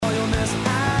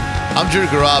I'm Drew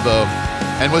Garabo,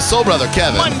 and with Soul Brother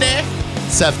Kevin, Monday.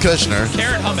 Seth Kushner,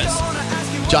 Carrot hummus.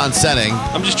 John Senning,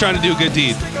 I'm just trying to do a good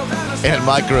deed. and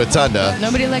Mike Rotunda.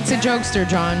 Nobody likes a jokester,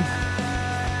 John.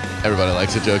 Everybody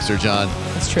likes a jokester, John.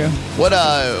 That's true.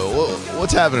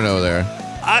 What's happening over there?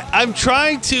 I'm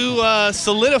trying to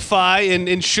solidify and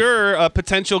ensure a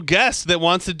potential guest that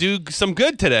wants to do some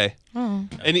good today. Oh.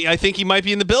 And I think he might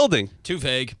be in the building. Too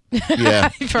vague. Yeah,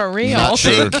 For real. not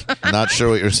sure. Not sure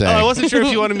what you're saying. Oh, I wasn't sure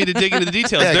if you wanted me to dig into the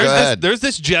details. Yeah, go ahead. There's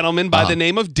this gentleman by the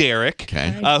name of Derek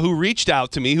who reached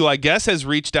out to me, who I guess has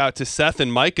reached out to Seth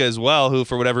and Micah as well, who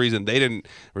for whatever reason they didn't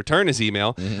return his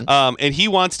email. And he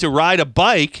wants to ride a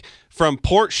bike from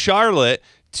Port Charlotte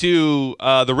to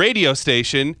the radio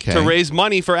station to raise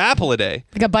money for Apple-A-Day.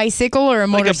 Like a bicycle or a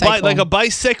motorcycle? Like a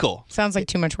bicycle. Sounds like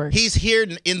too much work. He's here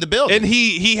in the building. And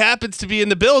he happens to be in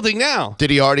the building now. Did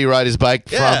he already ride his bike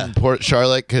Yeah. from Port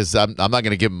Charlotte? Because I'm not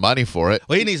going to give him money for it.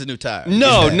 Well, he needs a new tire.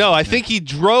 No, I think he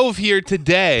drove here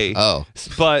today. Oh.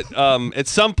 But at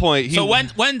some point... So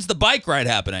when's the bike ride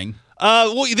happening?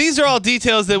 Well, these are all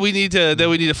details that we need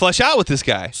to flesh out with this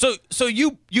guy. So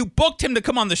you booked him to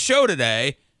come on the show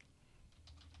today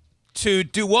to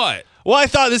do what? Well, I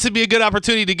thought this would be a good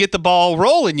opportunity to get the ball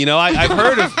rolling. You know, I've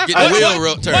heard of Get the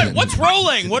wheel turning. What's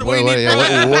rolling? What do you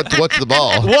need? What's the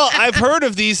ball? well, I've heard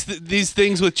of these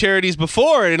things with charities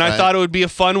before, and I Right. thought it would be a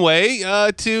fun way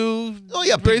to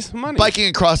raise some money. Biking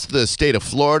across the state of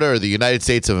Florida or the United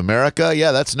States of America,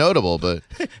 yeah, that's notable. But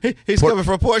He's coming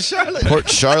from Port Charlotte. Port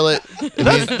Charlotte,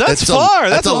 that's far.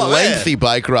 That's a long- lengthy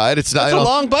bike ride. It's not. That's a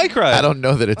long bike ride. I don't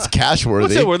know that it's cash worthy.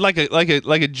 What's it worth? Like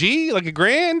a G, like a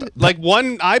grand, like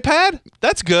one iPad?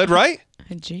 That's good, right?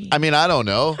 Gee. I mean, I don't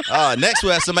know. Next we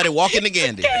have somebody walking to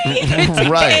Gandy.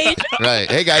 Right.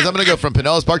 Hey guys, I'm gonna go from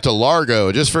Pinellas Park to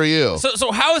Largo just for you.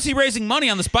 So how is he raising money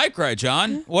on this bike ride,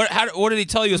 John? What did he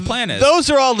tell you his plan is? Those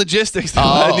are all logistics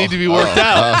that need to be worked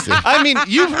out. I see. I mean,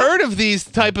 you've heard of these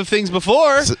type of things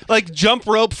before, like jump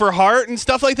rope for heart and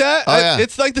stuff like that. Oh, yeah.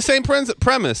 It's like the same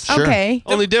premise. Sure. Okay.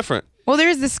 Only different. Well,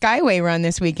 there's the Skyway run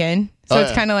this weekend. So Oh,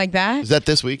 it's yeah. kind of like that. Is that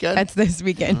this weekend? That's this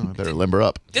weekend. I better limber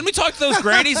up. Didn't we talk to those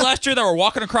grannies last year that were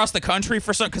walking across the country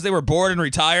for something because they were bored and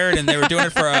retired and they were doing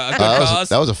it for a good cause?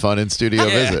 That was a fun in-studio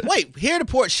Yeah. visit. Wait, here to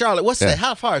Port Charlotte. What's Yeah. that?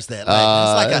 How far is that? It's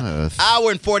like an I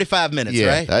hour and 45 minutes,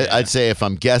 Yeah, right? I'd say if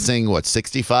I'm guessing,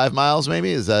 65 miles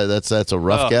maybe? Is that's a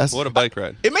rough Oh, guess? what a bike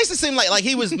ride. It makes it seem like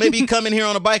he was maybe coming here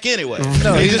on a bike anyway.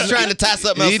 No, he's just trying to tie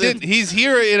something else in. He's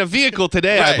here in a vehicle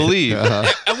today, I Right. believe.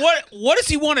 And what does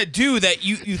he want to do that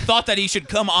you thought that he should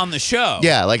come on the show?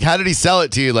 Yeah, like how did he sell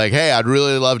it to you? Like, hey, I'd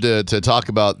really love to talk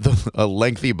about a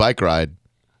lengthy bike ride.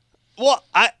 Well,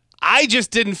 I just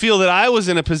didn't feel that I was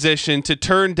in a position to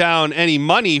turn down any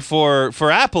money for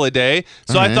Apple-A-Day,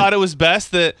 so I thought it was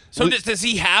best that. So does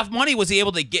he have money? Was he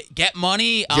able to get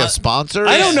money? Yeah, sponsors?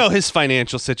 I don't know his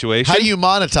financial situation. How do you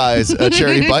monetize a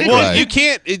charity bike Well, ride? you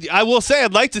can't. I will say,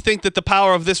 I'd like to think that the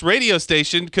power of this radio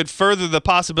station could further the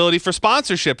possibility for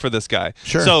sponsorship for this guy.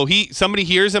 Sure. So somebody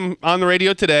hears him on the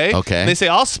radio today. Okay. And they say,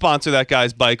 "I'll sponsor that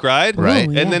guy's bike ride." Right.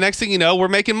 Ooh, And yeah. the next thing you know, we're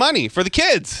making money for the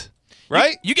kids.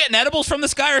 Right? You getting edibles from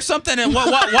this guy or something? And why?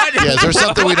 Yeah, is there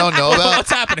something we don't know about? What's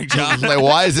happening, John? Like,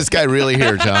 why is this guy really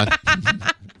here, John?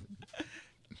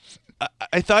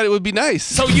 I thought it would be nice.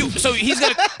 So he's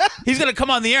gonna come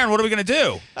on the air, and what are we gonna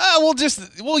do? we'll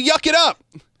yuck it up.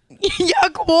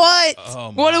 Yuck what?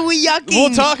 Oh, What my. are we yucking?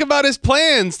 We'll talk about his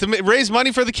plans to raise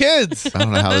money for the kids. I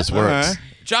don't know how this works.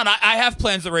 John, I have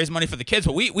plans to raise money for the kids,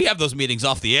 but we have those meetings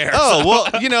off the air. Oh, so-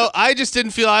 well, I just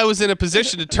didn't feel I was in a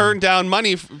position to turn down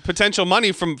potential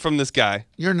money from this guy.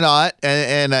 You're not,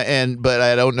 but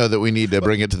I don't know that we need to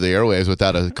bring it to the airwaves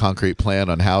without a concrete plan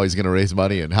on how he's going to raise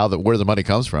money and where the money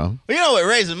comes from. Well, you know what,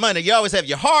 raising money, you always have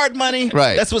your hard money.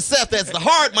 Right. That's what Seth, that's the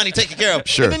hard money taken care of.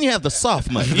 Sure. And then you have the soft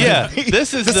money. Yeah,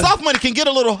 this is the soft money can get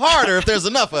a little harder if there's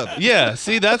enough of it. Yeah,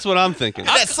 see, that's what I'm thinking.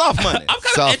 That's soft money. I'm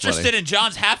kind Soft of interested money. in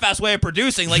John's half-ass way of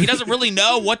producing. Like, he doesn't really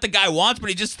know what the guy wants, but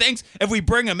he just thinks if we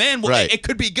bring him in, well, Right. it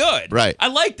could be good. Right. I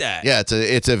like that. Yeah,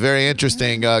 it's a very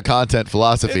interesting content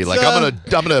philosophy. It's, like I'm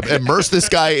gonna immerse this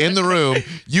guy in the room.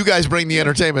 You guys bring the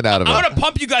entertainment out of him. I'm going to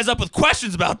pump you guys up with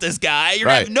questions about this guy. You're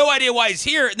Right. going to have no idea why he's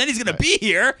here, and then he's going to be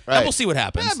here, Right. and we'll see what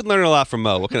happens. I've been learning a lot from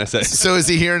Mo. What can I say? So is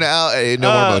he here now? Hey,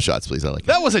 no more Mo shots, please. I like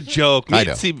that. That was a joke. I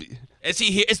know. See, Is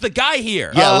he here? Is the guy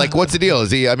here? Yeah, like what's the deal?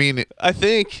 Is he? I mean, I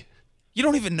think. You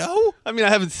don't even know? I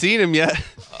haven't seen him yet.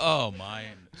 Oh, my.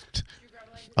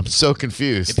 I'm so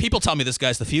confused. People tell me this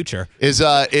guy's the future. Is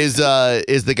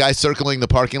the guy circling the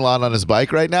parking lot on his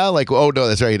bike right now? Like, oh no,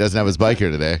 that's right. He doesn't have his bike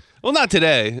here today. Well, not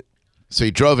today. So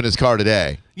he drove in his car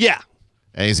today, Yeah.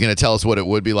 and he's going to tell us what it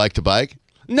would be like to bike.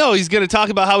 No, he's going to talk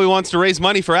about how he wants to raise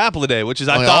money for Apple today, which is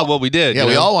I thought what we did. Yeah, you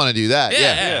we know? all want to do that.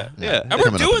 Yeah. And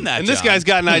we're doing that. And this John. guy's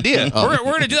got an idea. We're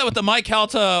going to do that with the Mike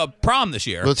Halta prom this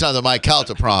year. Well, it's not the Mike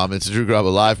Calta prom. It's the Drew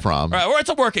Grubba Live prom. All right, it's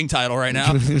a working title right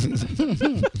now.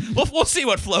 we'll see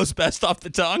what flows best off the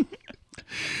tongue.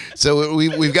 So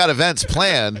we've got events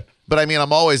planned, but I mean,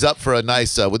 I'm always up for a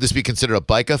nice. Would this be considered a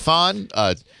bike-a-thon?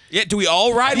 Yeah, do we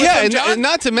all ride with Yeah, him, John? and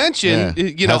not to mention, Yeah.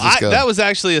 you know, How's this go? that was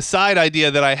actually a side idea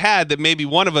that I had that maybe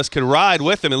one of us could ride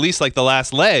with him, at least like the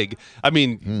last leg. I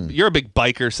mean, you're a big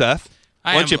biker, Seth.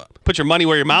 Why don't you put your money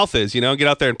where your mouth is, you know, get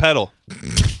out there and pedal.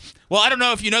 Well, I don't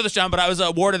know if you know this, John, but I was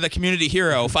awarded the Community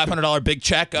Hero $500 big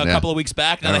check a couple of weeks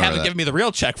back. Now, they haven't given me the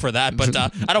real check for that, but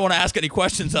I don't want to ask any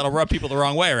questions that'll rub people the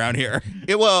wrong way around here.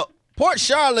 Well, Port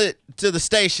Charlotte to the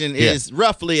station is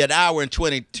roughly an hour and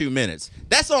 22 minutes.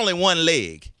 That's only one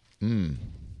leg.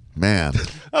 Man,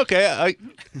 Okay,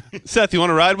 Seth, you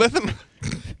want to ride with him?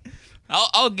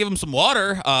 I'll give him some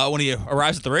water when he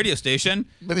arrives at the radio station.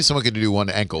 maybe someone could do one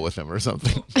ankle with him or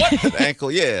something. The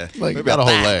ankle, yeah. Like, Maybe not a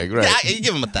whole thigh. leg, right? Yeah, you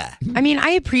give him a thigh. I mean, I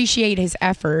appreciate his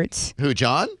efforts. Who,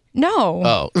 John? No.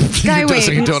 Oh, Skyway.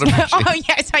 So you don't appreciate. Oh,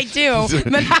 yes, I do.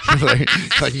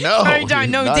 like no, Sorry,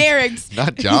 John. No, not, Derek's.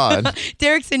 not John.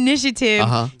 Derek's initiative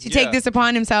to take this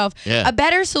upon himself. Yeah. A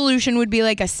better solution would be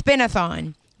like a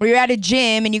spin-a-thon, where you're at a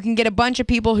gym and you can get a bunch of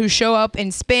people who show up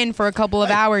and spin for a couple of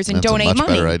hours and That's donate a much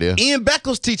money. better idea. Ian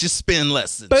Beckles teaches spin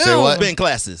lessons. Say what? Spin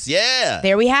classes. Yeah.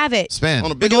 There we have it. Spin.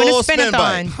 On a We're big doing a old spin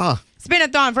spin-a-thon. bike. Huh.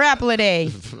 Spin-a-thon for Apple a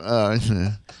Day.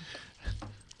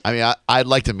 I mean, I'd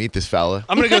like to meet this fella.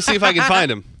 I'm going to go see if I can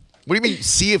find him. What do you mean?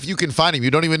 See if you can find him.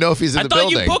 You don't even know if he's in I the thought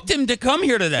building. you booked him to come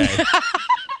here today.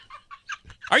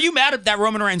 Are you mad at that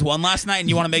Roman Reigns won last night and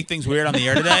you want to make things weird on the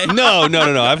air today? No.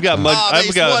 I've got much. Oh, they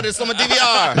I've got. swatted some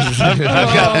DVR. I've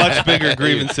got much bigger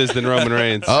grievances than Roman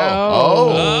Reigns.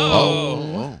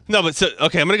 Oh. No, but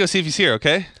okay, I'm gonna go see if he's here.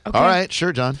 Okay. All right,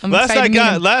 sure, John. I'm excited to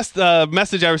meet him. Last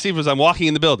message I received was I'm walking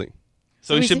in the building,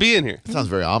 so he is should it? be in here. Sounds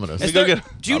very ominous. Go get him.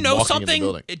 Do you I'm know walking in the something?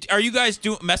 building. Are you guys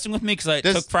messing with me because I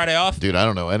Does- took Friday off? Dude, I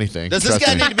don't know anything. Does this Trust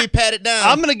guy me. need to be patted down?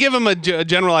 I'm gonna give him a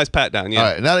generalized pat down. Yeah. All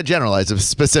right, not a generalized, a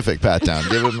specific pat down.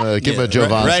 Give him a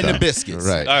Jovan right in the style. biscuits.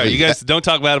 Right. All right, you guys don't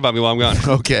talk bad about me while I'm gone.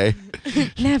 Okay.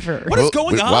 Never. What is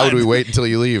going on? Why would we wait until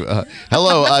you leave?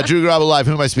 Hello, Drew Grubba Live.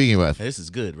 Who am I speaking with? This is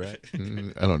good, right?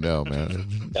 I don't know,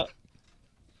 man.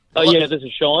 Oh, yeah, this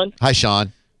is Sean. Hi,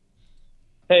 Sean.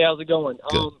 Hey, how's it going?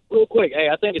 Good. Real quick, hey,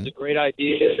 I think it's a great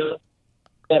idea.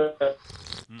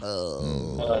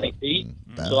 Feet.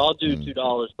 So I'll do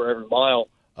 $2 for every mile.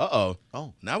 Uh-oh.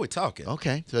 Oh, now we're talking.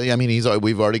 Okay. So yeah, I mean,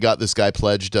 we've already got this guy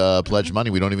pledged money.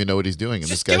 We don't even know what he's doing. And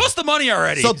Just this guy. give us the money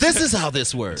already. So this is how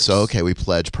this works. So okay, we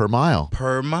pledge per mile.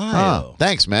 per Huh. mile.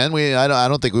 Thanks, man. I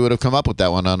don't think we would have come up with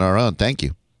that one on our own. Thank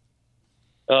you.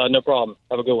 No problem.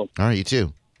 Have a good one. All right, you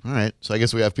too. All right. So I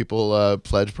guess we have people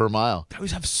pledge per mile. I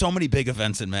always have so many big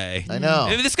events in May. I know.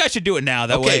 Maybe this guy should do it now.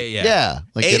 That Okay, way, Yeah.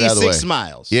 Like get out of the 86 way.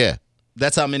 miles. Yeah.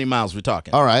 That's how many miles we're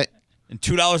talking. All right. And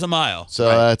 $2 a mile.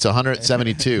 So it's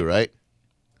 172, right?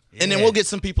 And then we'll get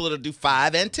some people that'll do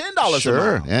 $5 and $10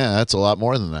 Sure. a mile. Yeah, that's a lot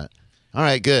more than that. All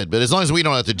right, good. But as long as we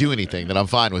don't have to do anything, then I'm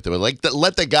fine with it. But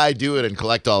let the guy do it and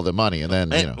collect all the money, and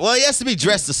then And, well, he has to be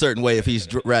dressed a certain way if he's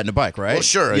riding a bike, right? Well,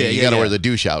 sure. Yeah, You got to wear the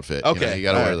douche outfit. Okay, You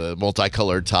got to all wear right. the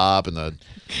multicolored top and the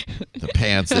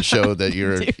pants that show that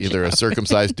you're either a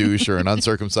circumcised douche or an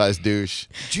uncircumcised douche.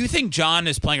 Do you think John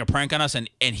is playing a prank on us and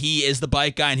he is the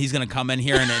bike guy and he's going to come in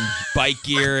here and in bike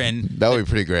gear and That would be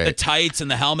pretty the great. tights and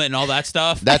the helmet and all that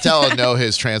stuff? That's how I'll know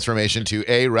his transformation to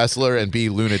A, wrestler, and B,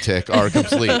 lunatic are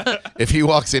complete. If he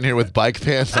walks in here with bike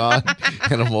pants on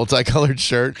and a multicolored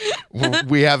shirt,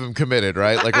 we have him committed,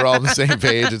 right? Like we're all on the same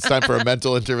page. It's time for a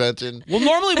mental intervention. Well,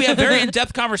 normally we have very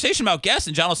in-depth conversation about guests,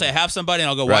 and John will say, I have somebody, and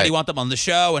I'll go, why Right. do you want them on the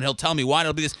show? And he'll tell me why, and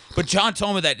it'll be this. But John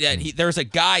told me that there's a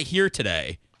guy here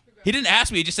today. He didn't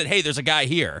ask me, he just said, hey, there's a guy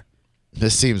here.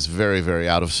 This seems very, very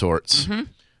out of sorts.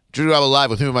 Drew Grubba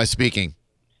Live, with whom am I speaking?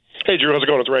 Hey, Drew, how's it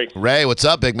going? It's Ray. Ray, what's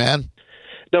up, big man?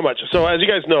 Not much. So, as you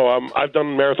guys know, I've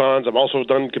done marathons. I've also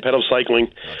done competitive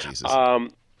cycling. Oh, Jesus.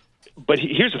 But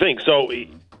here's the thing. So,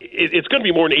 it's going to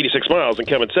be more than 86 miles, and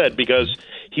Kevin said, because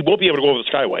he won't be able to go over the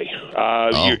Skyway.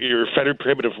 You're federally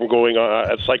prohibited from going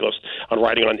as a cyclist on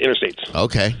riding on interstates.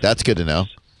 Okay, that's good to know.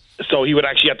 So he would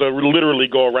actually have to literally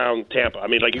go around Tampa. I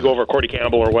mean, like you go over Cordy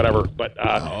Campbell or whatever. But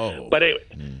anyway.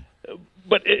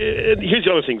 But here's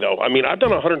the other thing, though. I mean, I've done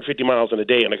 150 miles in a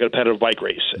day in a competitive bike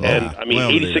race, and I mean, well,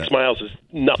 86 miles is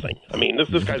nothing. I mean,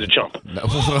 this guy's a chump.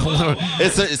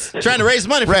 It's trying to raise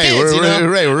money for Ray, kids, you know?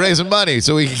 we're raising money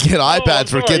so we can get iPads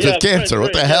for sorry. kids Yeah, with cancer. right,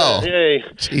 What the right, hell? yeah, yay.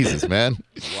 Jesus, man.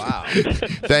 Wow.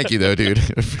 Thank you, though, dude.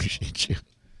 Appreciate you.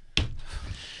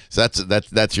 So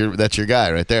that's your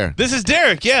guy right there. This is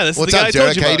Derek. Yeah, this What's is the guy up, I told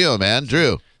Derek? you How you about. doing, man?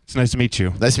 Drew. It's nice to meet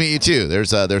you. Nice to meet you too.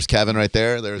 There's Kevin right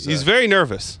there. He's very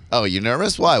nervous. Oh, you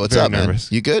nervous? Why? What's Very up, nervous.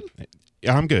 man? You good?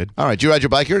 Yeah, I'm good. All right. Did you ride your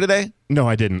bike here today? No,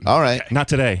 I didn't. All right. Not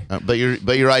today. But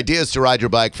your idea is to ride your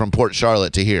bike from Port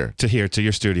Charlotte to here. To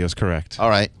your studios, correct. All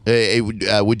right.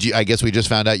 Would you? I guess we just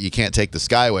found out you can't take the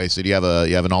Skyway. So do you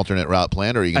have an alternate route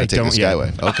planned, or are you going to take the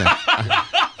Skyway? Okay.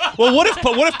 Well, what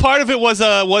if part of it was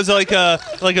like a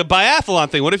biathlon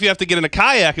thing? What if you have to get in a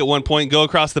kayak at one point and go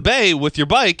across the bay with your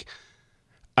bike?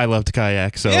 I love to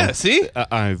kayak, so Yeah, see?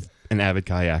 I'm an avid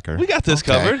kayaker. We got this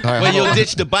covered. All right, Well, hold you'll on.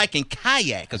 ditch the bike and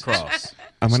kayak across.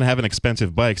 I'm going to have an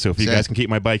expensive bike, so if you Sure. guys can keep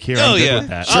my bike here, Oh, I'm good yeah. with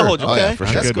that. I'll hold you. Oh, yeah, Okay. for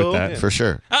I'm sure. good cool. with that. For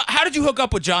sure. How did you hook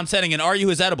up with John Setting, and are you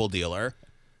his edible dealer?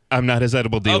 I'm not his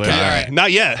edible dealer. Okay, all right.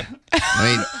 Not yet. I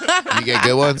mean, you get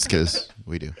good ones because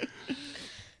we do.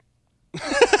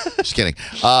 Just kidding.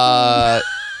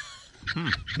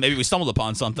 Maybe we stumbled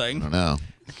upon something. No.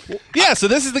 Yeah, so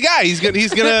this is the guy.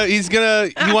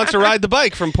 He wants to ride the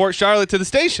bike from Port Charlotte to the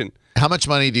station. How much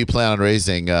money do you plan on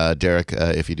raising, Derek,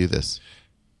 if you do this?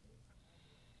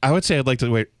 I would say I'd like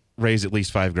to raise at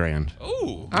least $5,000.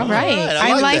 Ooh. All right. I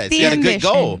I like like that. the You got a good ambition.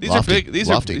 goal. These Lofty, are big.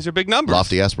 These are big numbers.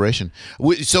 Lofty aspiration.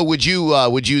 So would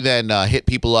you then hit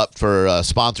people up for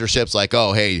sponsorships like,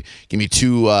 oh, hey, give me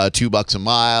 $2 a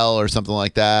mile or something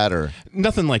like that, or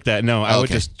Nothing like that. No, I would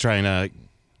Okay. just try and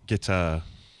get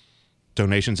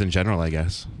donations in general, I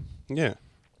guess. Yeah.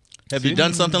 Have you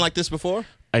done something like this before?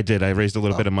 I did. I raised a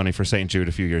little bit of money for St. Jude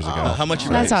a few years ago. How much you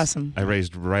That's raised? awesome. I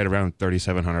raised right around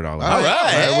 $3,700. All right.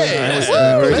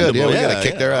 Hey, very good. Yeah, we Yeah, gotta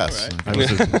kick their yeah, ass. all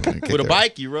right. With a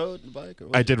bike, you rode the bike? Or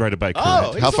what? I did ride a bike.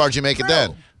 Oh, correct. How far did you make it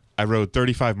then? I rode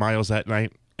 35 miles that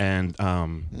night, and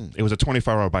it was a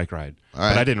 24-hour bike ride. All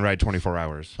right. But I didn't ride 24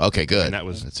 hours. Okay, good. And that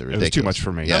was That's it ridiculous. was too much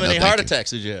for me. Yeah, How many no, heart thank you.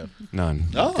 attacks did you have? None.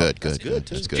 Oh, Good. that's good,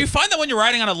 too. That's Do you good. find that when you're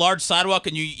riding on a large sidewalk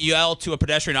and you yell to a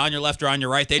pedestrian on your left or on your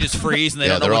right, they just freeze and they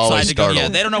Yeah, don't know they're what always side to go? Yeah,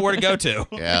 startled. they don't know where to go to.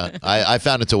 Yeah, I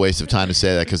found it's a waste of time to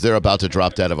say that because they're about to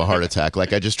drop dead of a heart attack.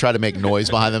 Like I just try to make noise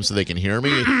behind them so they can hear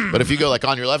me. But if you go like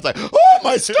on your left, like oh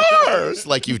my stars,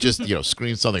 like you've just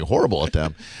screamed something horrible at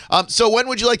them. So when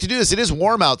would you like to do this? It is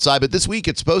warm outside, but this week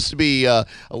it's supposed to be a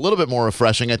little bit more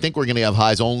refreshing. I think we're going to have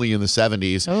highs only in the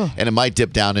 70s, and it might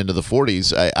dip down into the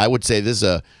 40s. I would say this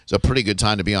is a pretty good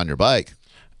time to be on your bike.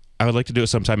 I would like to do it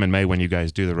sometime in May when you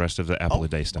guys do the rest of the Apple a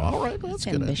Day stuff. All right, well, that's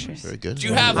That's good. ambitious. Very good. Do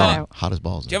you have hot as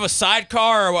balls? Do you have a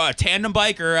sidecar or a tandem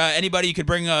bike or anybody you could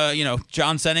bring?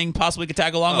 John Senning possibly could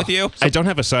tag along with you. I don't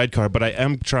have a sidecar, but I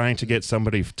am trying to get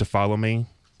somebody to follow me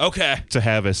Okay. to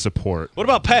have as support. What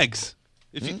about pegs?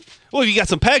 If you got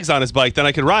some pegs on his bike, then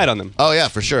I could ride on them. Oh yeah,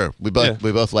 for sure. We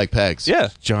both like pegs. Yeah.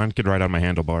 John could ride on my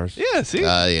handlebars. Yeah. See.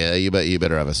 Yeah. You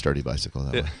better have a sturdy bicycle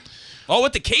that way. Oh,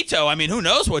 with the Kato, I mean, who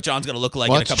knows what John's going to look like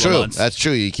Well, in a that's couple true. of months. That's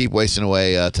true. You keep wasting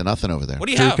away to nothing over there. What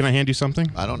do you Drew, have? can I hand you something?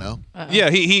 I don't know. Yeah.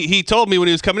 He told me when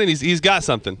he was coming in. He's got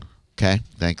something. Okay,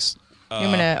 thanks. I'm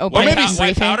gonna open White, it pow- up white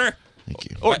briefing. powder? Thank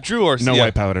you. Or Drew or No yeah.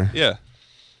 white powder. Yeah.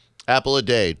 Apple a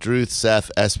day. Druth, Seth,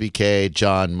 SBK,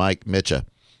 John, Mike, Mitcha.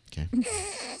 Okay.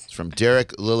 It's from Derek,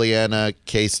 Liliana,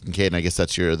 Case, and Caden. I guess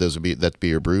that'd be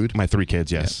your brood. My 3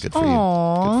 kids, yes. Good for you.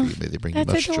 Aw. Good for you. May they bring you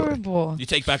That's much joy. adorable. You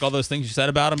take back all those things you said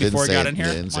about him Didn't before he say got it- in here,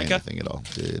 Didn't say Micah? anything at all.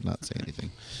 Did not say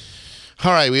anything.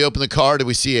 All right, we open the car. Did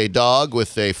we see a dog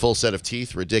with a full set of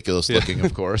teeth? Ridiculous looking,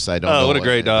 of course. I don't know. what a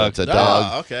great dog. It's a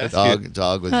dog. Oh, okay.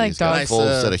 Dog with I like he's got a dogs. full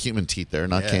Nice, set of human teeth there,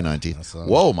 not canine teeth. that's,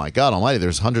 Whoa, my God Almighty!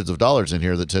 There's hundreds of dollars in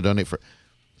here to donate for.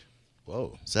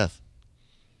 Whoa, Seth,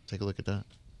 take a look at that.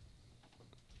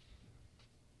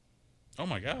 Oh,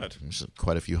 my God. There's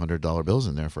quite a few $100 bills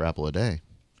in there for Apple a day.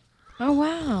 Oh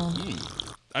wow.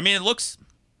 I mean, it looks...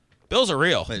 Bills are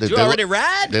real. Did you already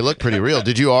ride? They look pretty real.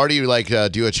 Did you already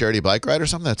do a charity bike ride or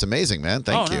something? That's amazing, man.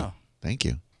 Thank Oh, you. no. Thank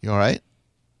you. You all right?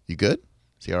 You good?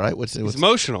 Is he all right? He's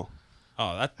emotional.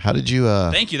 Oh, that. How did you?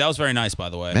 Thank you. That was very nice, by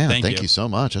the way. Man, thank you so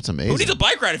much. That's amazing. Who needs a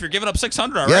bike ride if you're giving up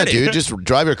 $600 Yeah, already? dude, just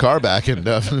drive your car back and.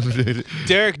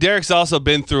 Derek's also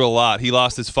been through a lot. He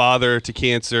lost his father to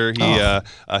cancer.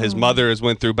 His mother has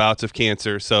went through bouts of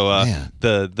cancer. So Man.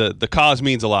 the cause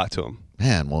means a lot to him.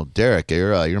 Man, well, Derek,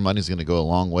 your money's going to go a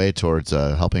long way towards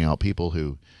helping out people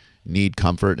who need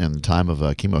comfort in the time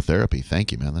of chemotherapy.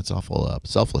 Thank you, man. That's awful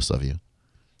selfless of you.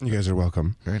 You guys are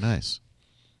welcome. Very nice.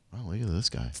 Oh, look at this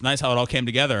guy. It's nice how it all came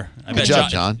together. I Good bet job,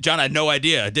 John. John had no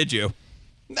idea, did you?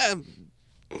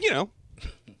 You know.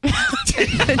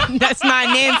 That's not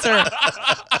an answer.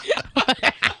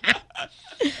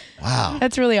 Wow.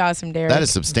 That's really awesome, Derek. That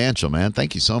is substantial, man.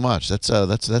 Thank you so much. That's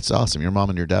awesome. Your mom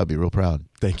and your dad would be real proud.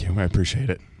 Thank you. I appreciate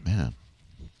it. Man.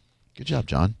 Good job,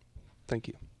 John. Thank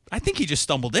you. I think he just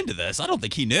stumbled into this. I don't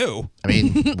think he knew. I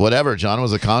mean, whatever. John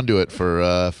was a conduit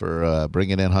for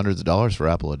bringing in hundreds of dollars for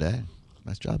Apple a day.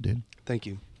 Nice job, dude. Thank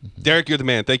you. Derek, you're the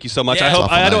man. Thank you so much. Yeah. I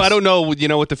hope I Nice. don't know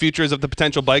what the future is of the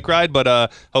potential bike ride,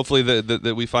 but hopefully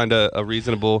that we find a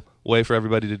reasonable way for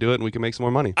everybody to do it and we can make some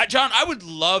more money. John, I would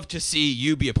love to see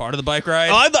you be a part of the bike ride.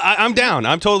 Oh, I'm down.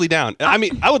 I'm totally down. I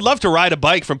mean, I would love to ride a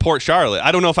bike from Port Charlotte.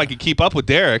 I don't know if I could keep up with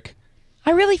Derek.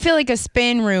 I really feel like a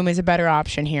spin room is a better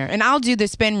option here, and I'll do the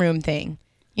spin room thing.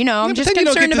 I'm but just then you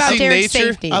don't concerned get to about see Derek's nature.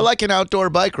 safety. I like an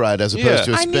outdoor bike ride as opposed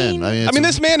to a I spin. mean- I mean,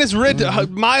 this man has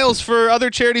ridden miles for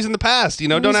other charities in the past.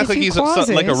 Don't There's act a like few he's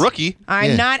clauses. like a rookie. I'm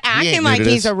Yeah. not He ain't acting new like to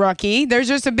he's this. a rookie. There's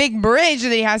just a big bridge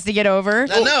that he has to get over.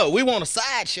 I know. We want a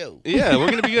sideshow. Yeah, we're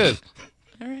gonna be good.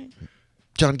 All right.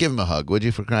 John, give him a hug, would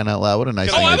you, for crying out loud? What a nice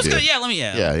Oh, thing I to was do. gonna. Yeah, let me.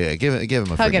 Yeah, give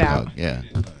him a Hug freaking it out. hug. Yeah,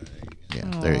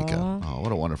 there you go. Oh,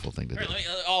 what a wonderful thing to do. Let me,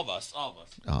 all of us. Oh,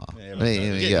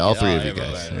 yeah, all three of you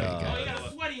guys. There you go. He got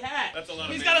a sweaty hat. That's a lot.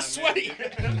 He's got a sweaty.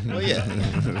 Well, yeah.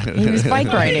 He was bike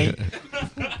riding.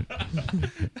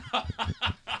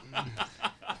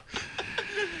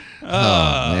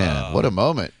 Oh man, what a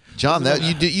moment, John! That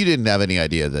you didn't have any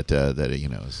idea that it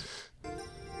was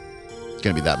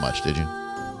gonna be that much, did you?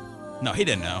 No, he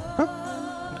didn't know.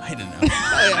 No, he didn't know.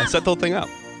 I set the whole thing up.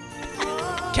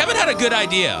 Kevin had a good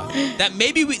idea that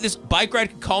maybe this bike ride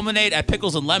could culminate at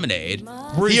Pickles and Lemonade.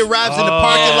 He arrives in the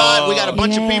parking lot. We got a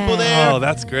bunch of people there. Oh,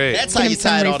 that's great. That's how Give you him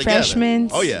tie some it all together.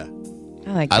 refreshments. Oh yeah.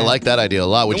 I I like that idea a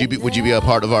lot. Would you be a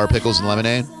part of our pickles and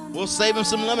lemonade? We'll save him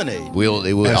some lemonade. We'll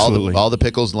Absolutely. all the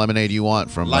pickles and lemonade you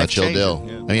want from Chill Life-changing, Dill.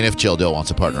 yeah. I mean, if Chill Dill wants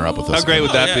to partner up with us. How great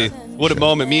would that yeah. be? What a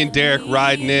moment. Me and Derek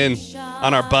riding in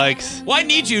on our bikes. Well, I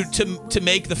need you to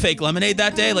make the fake lemonade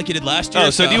that day, like you did last year. Oh,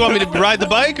 so do you want me to ride the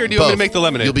bike or do you want me to make the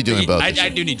lemonade? You'll be doing both. I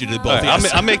do need you to do both. All right,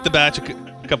 yes. I'll make the batch a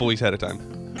couple weeks ahead of time.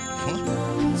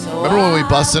 Remember when we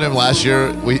busted him last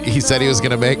year? He said he was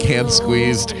going to make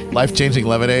hand-squeezed, life-changing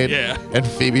lemonade. Yeah. And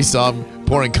Phoebe saw him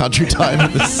pouring country time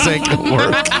in the sink at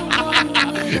work.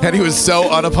 And he was so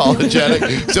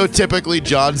unapologetic. So typically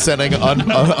John sending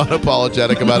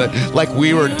unapologetic about it, like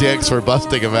we were dicks for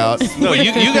busting him out. No,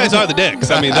 you guys are the dicks.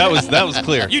 I mean, that was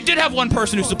clear. You did have one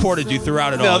person who supported you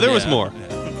throughout it all. No, there was yeah. more. Yeah.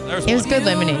 There was It was one. good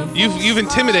lemonade. You've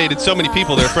intimidated so many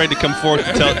people; they're afraid to come forth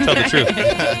to tell the truth.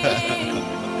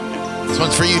 This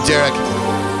one's for you, Derek.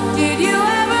 Did you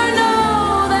ever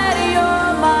know that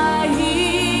you're my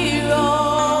hero?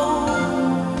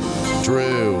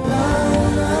 Drew.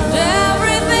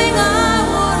 Everything I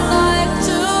would like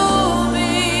to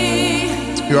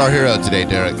be. You're our hero today,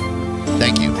 Derek.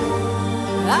 Thank you.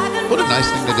 I can What a nice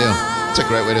thing to do. It's a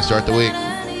great way to start the week.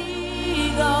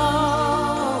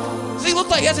 Does he look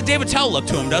like he has a David Tell look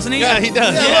to him, doesn't he? Yeah, he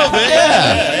does.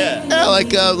 Yeah,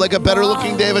 like a better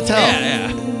looking Dave Attell.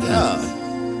 Yeah.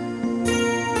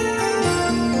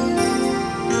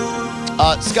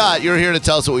 Scott, you're here to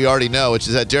tell us what we already know, which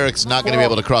is that Derek's not going to be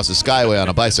able to cross the Skyway on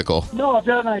a bicycle. No, I've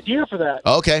got an idea for that.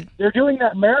 Okay. They're doing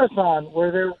that marathon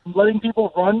where they're letting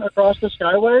people run across the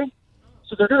Skyway.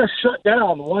 So they're going to shut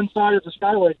down one side of the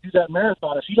Skyway to do that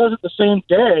marathon. If he does it the same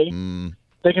day,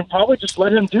 they can probably just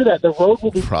let him do that. The road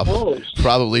will be closed.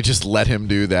 Probably just let him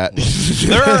do that.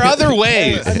 There are other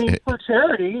ways. I mean, for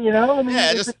charity, I mean,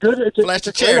 Yeah, it's just a good, it's a, flash it's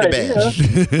a the charity great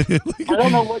idea. I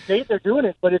don't know what date they're doing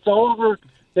it, but it's all over.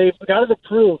 They've got it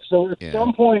approved. So at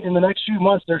some point in the next few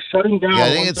months, they're shutting down. Yeah, I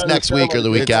think one it's side of next week or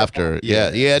the week after. Yeah.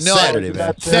 No, Saturday,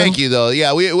 man. Thank you, though.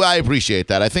 Yeah, I appreciate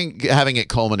that. I think having it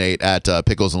culminate at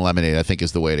Pickles and Lemonade, I think,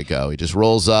 is the way to go. He just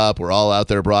rolls up. We're all out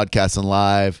there broadcasting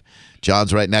live.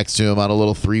 John's right next to him on a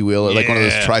little three-wheeler, like one of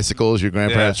those tricycles your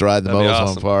grandparents ride in the that'd be Mobile Home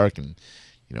awesome. Park, and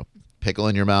pickle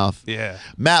in your mouth. Yeah.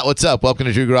 Matt, what's up? Welcome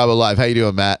to Drew Garabo Live. How you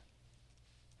doing, Matt?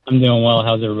 I'm doing well.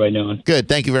 How's everybody doing? Good.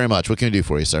 Thank you very much. What can we do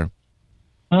for you, sir?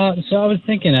 So I was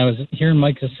thinking, I was hearing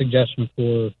Mike's suggestion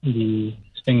for the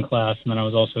spin class, and then I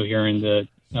was also hearing the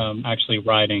actually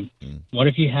riding. What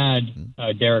if you had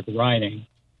Derek riding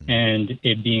and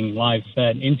it being live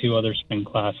fed into other spin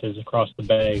classes across the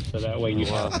bay, so that way you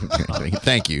have...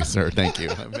 Thank you, sir. Thank you.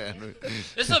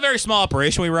 This is a very small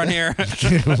operation we run here.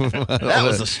 That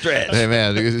was a stretch. Hey,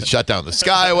 man, shut down the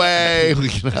Skyway.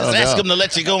 Just ask them to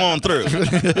let you go on through.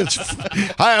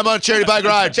 Hi, I'm on a charity bike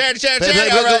ride. Charity. Pickles,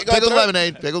 All right, go Pickles through.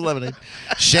 lemonade. Pickles lemonade.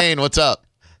 Shane, what's up?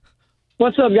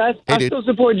 What's up, guys? Hey, I dude. still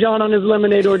support John on his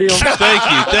lemonade ordeal.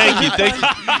 Thank you.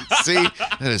 See,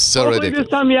 that is so Hopefully ridiculous.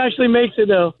 this time he actually makes it,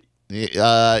 though.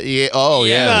 Yeah. Oh,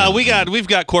 yeah. No, we've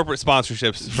got corporate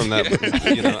sponsorships from that.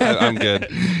 I'm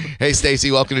good. Hey, Stacy,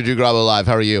 welcome to Drew Garabo Live.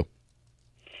 How are you?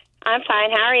 I'm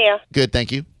fine. How are you? Good,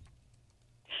 thank you.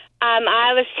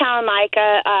 I was telling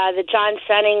Micah the John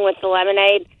Sunning with the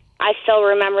lemonade. I still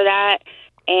remember that.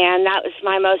 and that was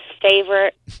my most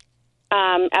favorite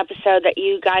episode that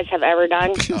you guys have ever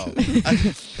done.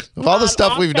 Of all the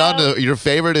stuff we've done, your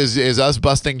favorite is us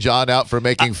busting John out for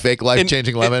making fake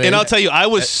life-changing lemonade. And I'll tell you, I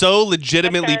was so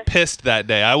legitimately pissed that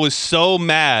day. I was so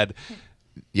mad.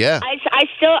 Yeah. I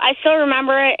still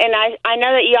remember it, and I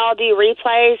know that y'all do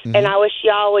replays, and I wish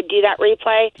y'all would do that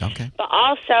replay. Okay. But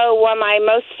also, one of my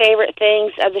most favorite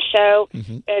things of the show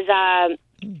is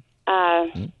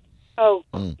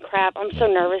crap! I'm so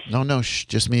nervous. No,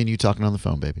 just me and you talking on the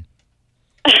phone, baby.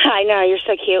 I know, you're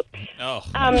so cute. Oh.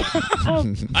 God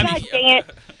dang it!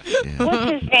 Yeah.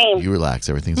 What's his name? You relax.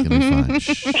 Everything's gonna be fine.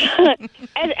 Shh.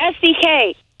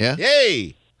 SDK. Yeah.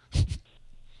 Yay!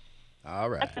 All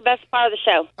right. That's the best part of the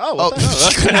show.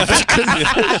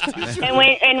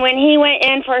 And when he went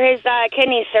in for his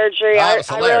kidney surgery, I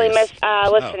really missed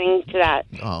listening to that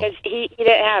because he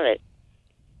didn't have it.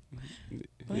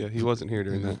 Yeah, he wasn't here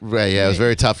during that. Right, yeah, it was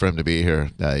very tough for him to be here.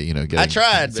 Getting I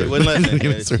tried, but it wouldn't let me.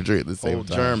 getting surgery at the same Old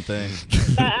time. germ thing.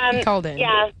 But, Called in.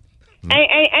 Yeah.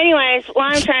 Anyways,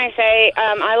 what I'm trying to say,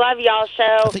 I love y'all's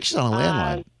show. I think she's on a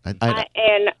landline.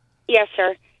 And yes,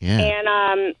 sir. Yeah.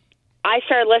 And I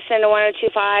started listening to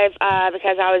 102.5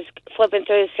 because I was flipping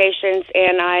through the stations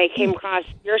and I came across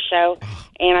your show,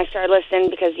 and I started listening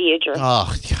because of you, Drew.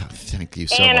 Oh, yeah, thank you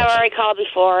so and much. I've already called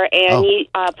before, and you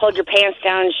pulled your pants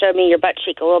down and showed me your butt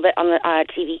cheek a little bit on the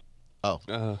TV. Oh,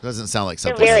 doesn't sound like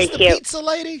You're something. very cute. Pizza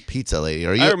lady? Pizza lady.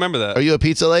 Are you? I remember that. Are you a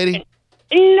pizza lady?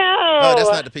 No. Oh, that's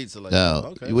not the pizza lady.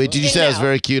 No. Okay. Wait, did you say I was No.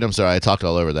 very cute? I'm sorry, I talked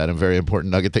all over that. A very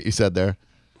important nugget that you said there.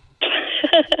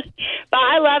 But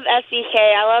I love SDK.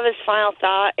 I love his final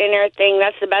thought and everything.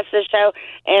 That's the best of the show.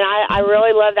 And I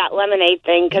really love that lemonade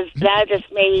thing because that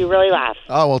just made me really laugh.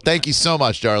 Oh, well, thank you so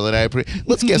much, darling.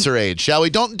 Let's guess her age, shall we?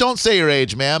 Don't say your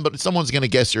age, man, but someone's going to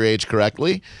guess your age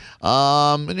correctly.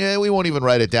 And yeah, we won't even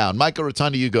write it down. Michael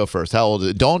Rotunda, you go first. How old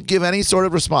is it? Don't give any sort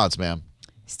of response, ma'am.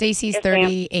 Stacy's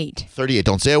 38. 38.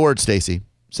 Don't say a word, Stacy.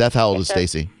 Seth, how old is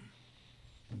Stacy?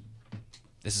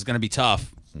 This is going to be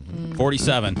tough.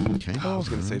 47. Okay. I was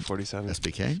going to say 47.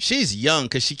 SBK. She's young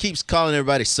because she keeps calling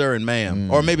everybody sir and ma'am.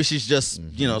 Or maybe she's just,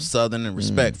 Southern and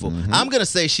respectful. I'm going to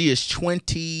say she is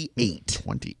 28.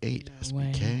 28.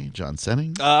 SBK. John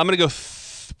Senning. I'm going to go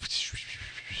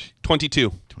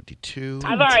 22. 22.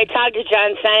 I've already talked to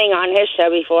John Sang on his show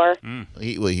before.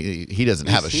 He doesn't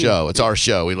have a show. It's our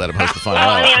show. We let him host the final Well,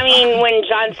 hour. I mean, when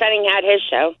John Senning had his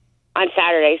show on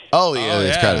Saturdays. Oh, yeah.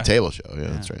 It's yeah. kind of a table show. Yeah,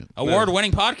 that's right.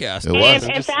 Award-winning podcast. It was.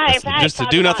 In fact, just to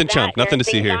talk do about nothing, that chump. and Nothing to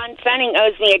see everything, here. John Senning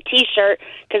owes me a T-shirt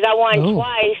because I won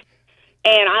twice.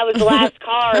 And I was the last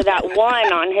caller that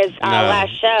won on his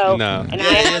last show. No. And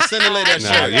Yeah, send the lady that No,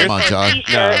 shirt. you're- Come on, John.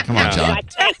 T-shirt. Come on, John.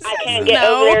 I can't get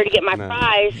over there to get my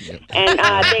prize. And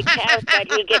Big Kev said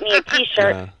he'd get me a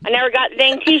T-shirt. No. I never got the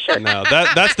dang T-shirt. No,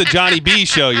 that's the Johnny B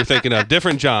show you're thinking of.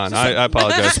 Different John. I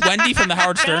apologize. Wendy from the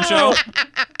Howard Stern Show.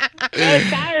 It's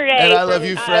Saturday. And I love from,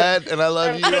 you, Fred. And I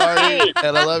love you, Artie.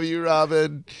 And I love you,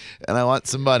 Robin. And I want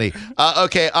some money.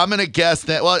 Okay, I'm gonna guess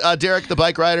that. Well, Derek, the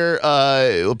bike rider,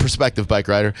 prospective bike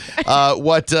rider. How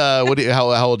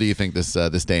old do you think this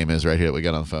dame is right here that we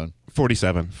got on the phone?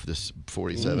 47. This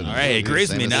 47. All right, agrees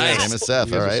with me. Nice. Same as Seth.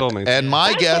 You All guys are right. soulmates. And my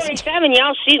I'm guess. 47.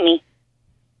 Y'all shoot me.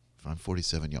 If I'm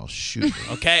 47, y'all shoot me.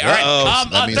 Okay, all right.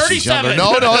 That means she's younger.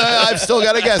 37. No, I've still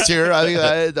got to guess here.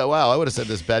 Wow, I would have said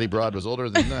this Batty Broad was older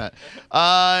than that.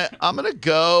 I'm gonna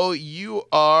go. You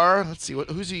are. Let's see.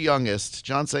 Who's the youngest?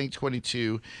 John saying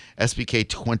 22. SBK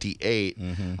 28.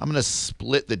 I'm gonna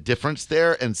split the difference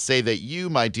there and say that you,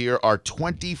 my dear, are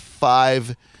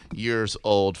 25 years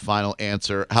old. Final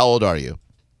answer. How old are you?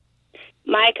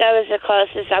 Micah was the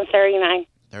closest. I'm 39.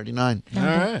 39. All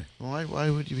right. Why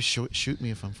would you shoot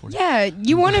me if I'm 40? Yeah,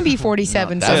 you want to be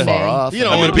 47 Not that someday. far off. You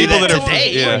know, I mean, people that are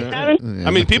 47?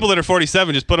 I mean, people that are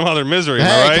 47 just put them out of their misery. Am I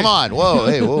Hey, right? come on. Whoa.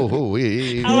 Hey, whoa. Oh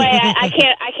wait, I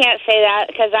can't say that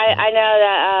because I know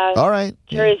that. All right.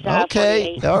 Drew's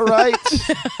Okay. 48. All right.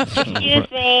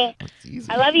 Excuse me.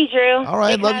 I love you, Drew. All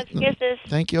right. Big Love hugs, you. kisses.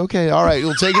 Thank you. Okay. All right.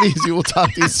 We'll take it easy. We'll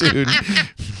talk to you soon.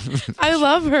 I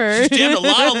love her. Jammed a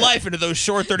lot of life into those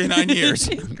short 39 years.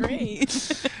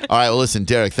 Great. All right. Well, listen,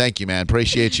 Derek. Thank you, man.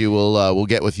 Appreciate you. We'll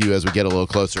get with you as we get a little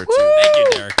closer. Thank you,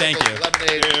 Derek. Thank you.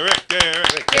 Lemonade. Derek.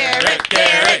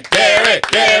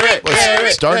 Derek.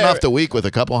 starting off the week with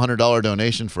a couple $100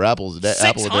 donation for Apple a day.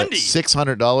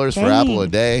 $600 for Apple a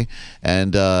day,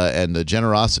 and the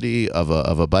generosity of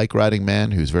a bike riding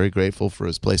man who's very grateful for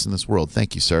his place in this world.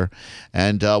 Thank you, sir.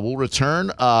 And we'll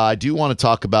return. I do want to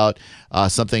talk about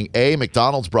something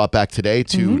McDonald's brought back today.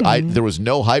 There was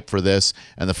no hype for this,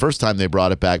 and the first time they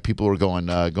brought it back, people were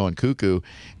going cuckoo.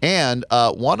 And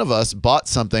one of us bought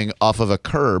something off of a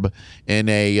curb in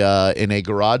a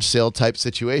garage sale type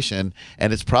situation,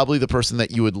 and it's probably the person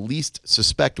that you would least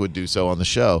suspect would do so on the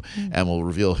show, and we'll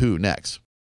reveal who next.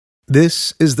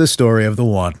 This is the story of the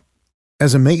one.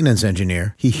 As a maintenance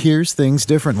engineer, he hears things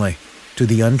differently. To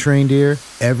the untrained ear,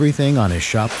 everything on his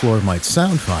shop floor might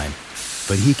sound fine,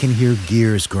 but he can hear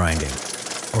gears grinding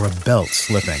or a belt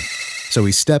slipping. So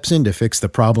he steps in to fix the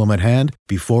problem at hand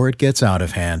before it gets out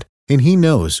of hand. And he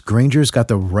knows Grainger's got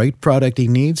the right product he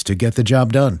needs to get the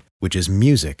job done, which is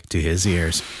music to his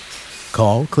ears.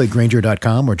 Call, click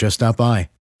Grainger.com, or just stop by.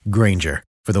 Grainger,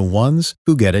 for the ones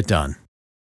who get it done.